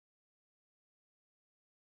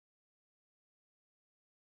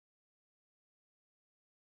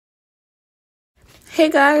Hey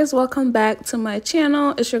guys, welcome back to my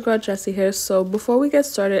channel. It's your girl Jessie here. So before we get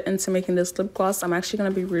started into making this lip gloss, I'm actually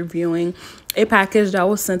going to be reviewing a package that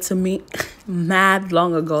was sent to me mad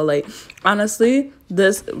long ago. Like, honestly,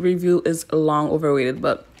 this review is long overrated,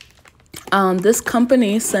 but this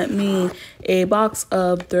company sent me a box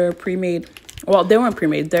of their pre-made, well, they weren't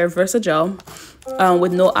pre-made, they're Versagel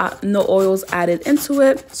with no oils added into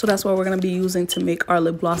it. So that's what we're going to be using to make our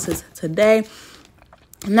lip glosses today.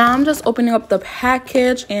 Now I'm just opening up the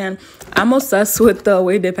package and I'm obsessed with the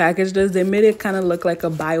way they packaged this. They made it kind of look like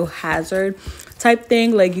a biohazard type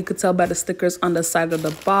thing. Like, you could tell by the stickers on the side of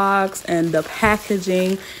the box and the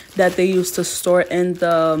packaging that they used to store in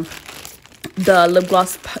the lip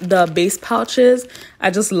gloss, the base pouches.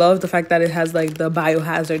 I just love the fact that it has like the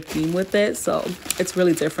biohazard theme with it. So it's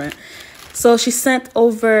really different. So she sent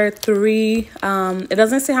over three, it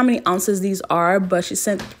doesn't say how many ounces these are, but she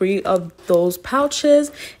sent 3 of those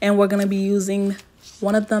pouches, and we're going to be using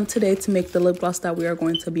one of them today to make the lip gloss that we are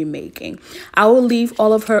going to be making. I will leave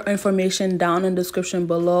all of her information down in the description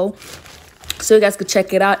below, so you guys could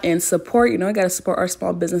check it out and support. You know, you got to support our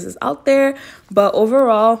small businesses out there. But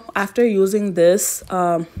overall, after using this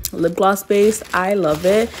lip gloss base, I love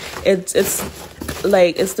it. It's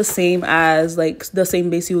like, it's the same as like the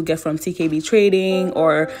same base you would get from TKB Trading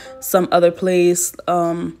or some other place.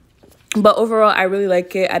 But overall, I really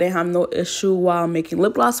like it. I didn't have no issue while making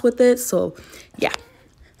lip gloss with it. So yeah,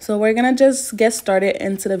 so we're gonna just get started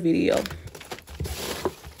into the video.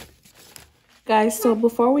 Guys, so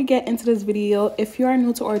before we get into this video, if you are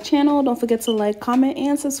new to our channel, don't forget to like, comment,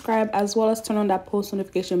 and subscribe, as well as turn on that post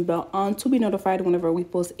notification bell on to be notified whenever we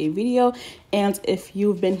post a video. And if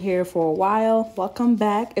you've been here for a while, welcome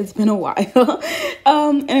back. It's been a while.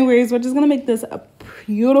 Anyways, we're just gonna make this a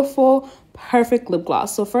beautiful, perfect lip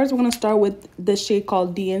gloss. So first, we're gonna start with this shade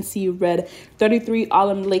called DNC Red 33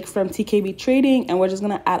 Alum Lake from TKB Trading, and we're just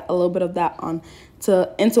gonna add a little bit of that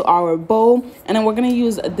into our bowl. And then we're gonna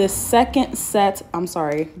use this second set. I'm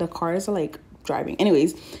sorry, the cars are like driving.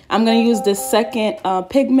 Anyways, I'm gonna use this second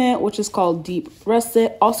pigment, which is called Deep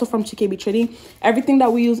Russet, also from TKB Trading. Everything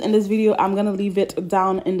that we use in this video, I'm gonna leave it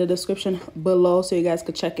down in the description below so you guys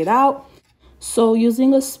could check it out. So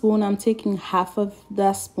using a spoon, I'm taking half of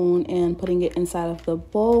that spoon and putting it inside of the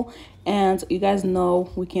bowl. And you guys know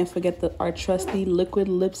we can't forget our trusty liquid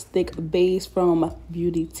lipstick base from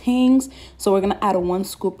Beauty Tings. So we're going to add 1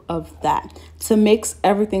 scoop of that. To mix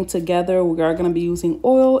everything together, we are going to be using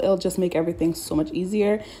oil. It'll just make everything so much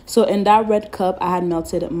easier. So in that red cup, I had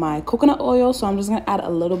melted my coconut oil. So I'm just going to add a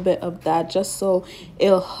little bit of that just so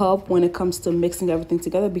it'll help when it comes to mixing everything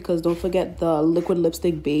together. Because don't forget, the liquid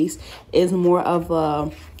lipstick base is more of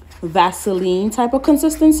a Vaseline type of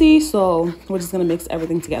consistency, so we're just gonna mix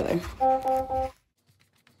everything together.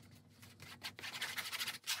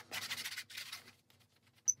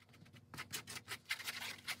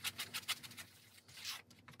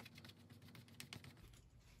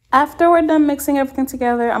 After we're done mixing everything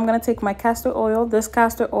together, I'm going to take my castor oil. This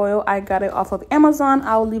castor oil, I got it off of Amazon.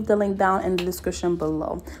 I'll leave the link down in the description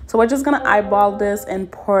below. So we're just going to eyeball this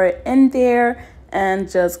and pour it in there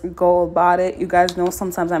and just go about it. You guys know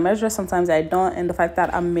sometimes I measure, sometimes I don't. And the fact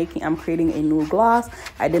that I'm creating a new gloss,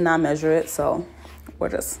 I did not measure it. So we're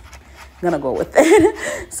just gonna go with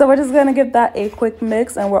it. So we're just gonna give that a quick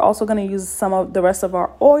mix, and we're also gonna use some of the rest of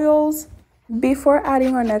our oils. Before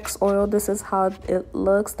adding our next oil, this is how it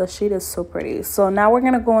looks. The shade is so pretty. So now we're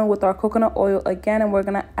going to go in with our coconut oil again, and we're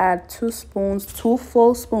going to add 2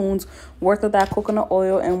 full spoons worth of that coconut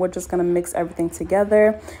oil, and we're just going to mix everything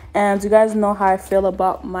together. And you guys know how I feel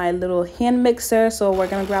about my little hand mixer, so we're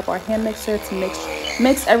going to grab our hand mixer to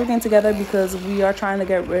mix everything together, because we are trying to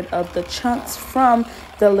get rid of the chunks from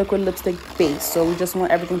the liquid lipstick base. So we just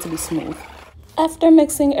want everything to be smooth. After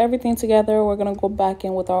mixing everything together, we're going to go back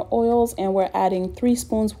in with our oils, and we're adding 3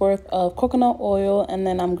 spoons worth of coconut oil, and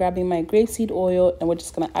then I'm grabbing my grapeseed oil, and we're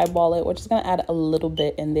just going to eyeball it. We're just going to add a little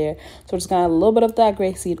bit in there. So we're just going to add a little bit of that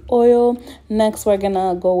grapeseed oil. Next, we're going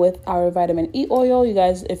to go with our vitamin E oil. You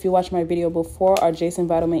guys, if you watched my video before, our Jason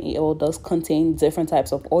vitamin E oil does contain different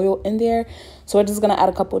types of oil in there. So we're just going to add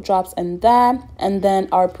a couple drops in that, and then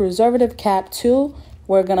our preservative cap too.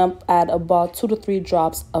 We're gonna add about 2 to 3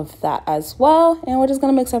 drops of that as well, and we're just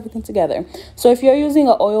gonna mix everything together. So if you're using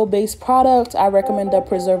an oil-based product, I recommend the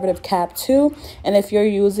Preservative Cap 2, and if you're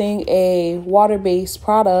using a water-based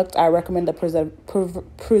product, I recommend the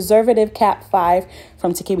Preservative Cap 5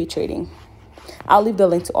 from TKB Trading. I'll leave the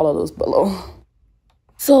link to all of those below.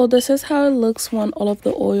 So this is how it looks when all of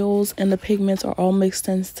the oils and the pigments are all mixed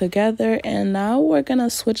in together. And now we're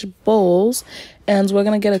gonna switch bowls, and we're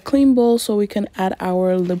gonna get a clean bowl so we can add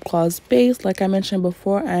our lip gloss base. Like I mentioned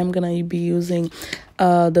before, I'm gonna be using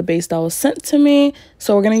the base that was sent to me.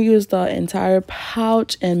 So we're gonna use the entire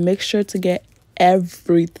pouch and make sure to get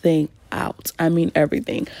everything out. I mean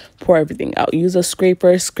everything. Pour everything out. Use a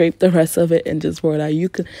scraper, scrape the rest of it, and just pour it out. You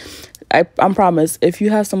could, I promise, if you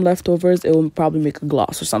have some leftovers, it will probably make a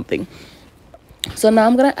gloss or something. So now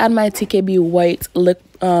I'm gonna add my TKB white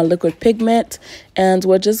liquid pigment, and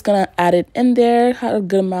we're just gonna add it in there a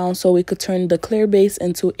good amount so we could turn the clear base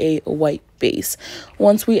into a white base.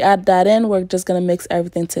 Once we add that in, we're just gonna mix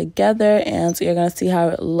everything together, and so you're gonna see how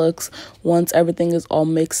it looks once everything is all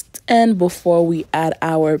mixed in before we add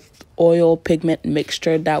our oil pigment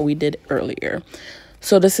mixture that we did earlier.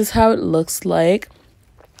 So this is how it looks like.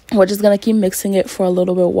 We're just going to keep mixing it for a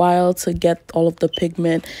little bit while to get all of the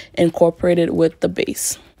pigment incorporated with the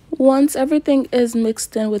base. Once everything is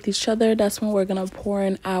mixed in with each other, that's when we're going to pour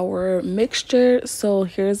in our mixture. So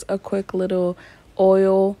here's a quick little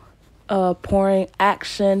oil pouring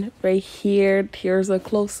action right here. Here's a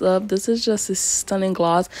close-up. This is just a stunning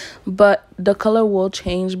gloss, but the color will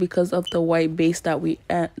change because of the white base that we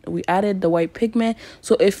added, the white pigment.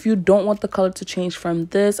 So if you don't want the color to change from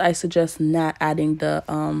this, I suggest not adding the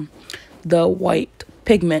white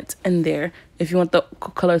pigment in there. If you want the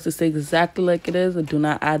color to stay exactly like it is, do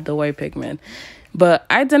not add the white pigment. But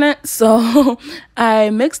I didn't, so I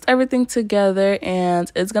mixed everything together,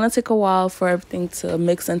 and it's gonna take a while for everything to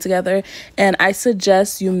mix in together. And I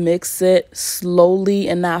suggest you mix it slowly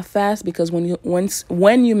and not fast, because when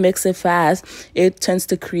you mix it fast, it tends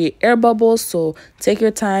to create air bubbles. So take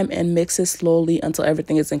your time and mix it slowly until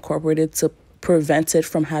everything is incorporated to prevent it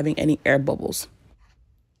from having any air bubbles.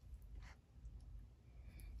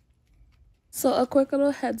 So a quick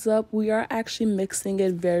little heads up, we are actually mixing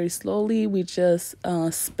it very slowly. We just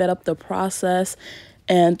sped up the process,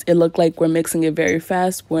 and it looked like we're mixing it very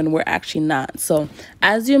fast when we're actually not. So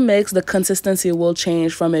as you mix, the consistency will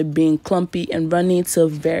change from it being clumpy and runny to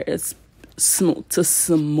very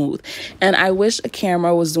smooth. And I wish a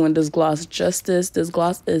camera was doing this gloss justice. This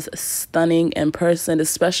gloss is stunning in person,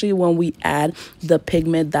 especially when we add the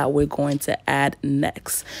pigment that we're going to add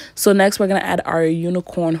next. So next we're going to add our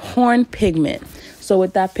unicorn horn pigment. So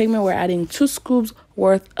with that pigment, we're adding 2 scoops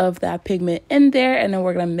worth of that pigment in there, and then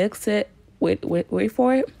we're going to mix it. Wait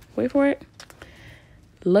for it.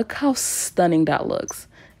 Look how stunning that looks.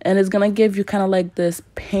 And it's going to give you kind of like this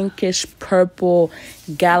pinkish purple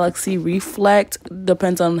galaxy reflect.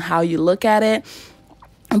 Depends on how you look at it.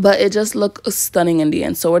 But it just looks stunning in the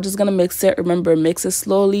end. So we're just going to mix it. Remember, mix it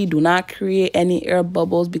slowly. Do not create any air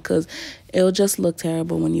bubbles, because it'll just look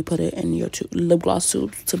terrible when you put it in your lip gloss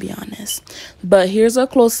tube, to be honest. But here's a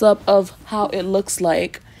close-up of how it looks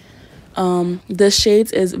like. The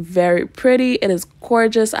shades is very pretty. It is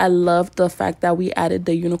gorgeous. I love the fact that we added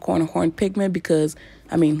the unicorn horn pigment, because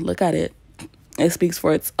I mean, look at it. It speaks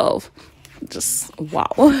for itself. Just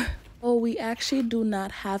wow. Oh, we actually do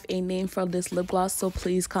not have a name for this lip gloss, so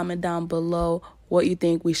please comment down below what you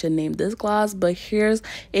think we should name this gloss. But here's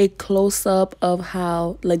a close-up of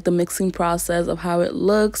how, like, the mixing process of how it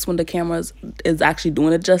looks when the camera is actually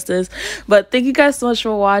doing it justice. But thank you guys so much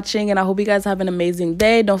for watching, and I hope you guys have an amazing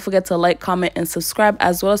day. Don't forget to like, comment, and subscribe,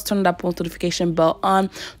 as well as turn that post notification bell on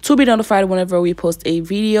to be notified whenever we post a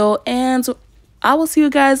video. And I will see you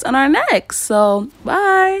guys on our next. So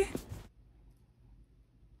bye.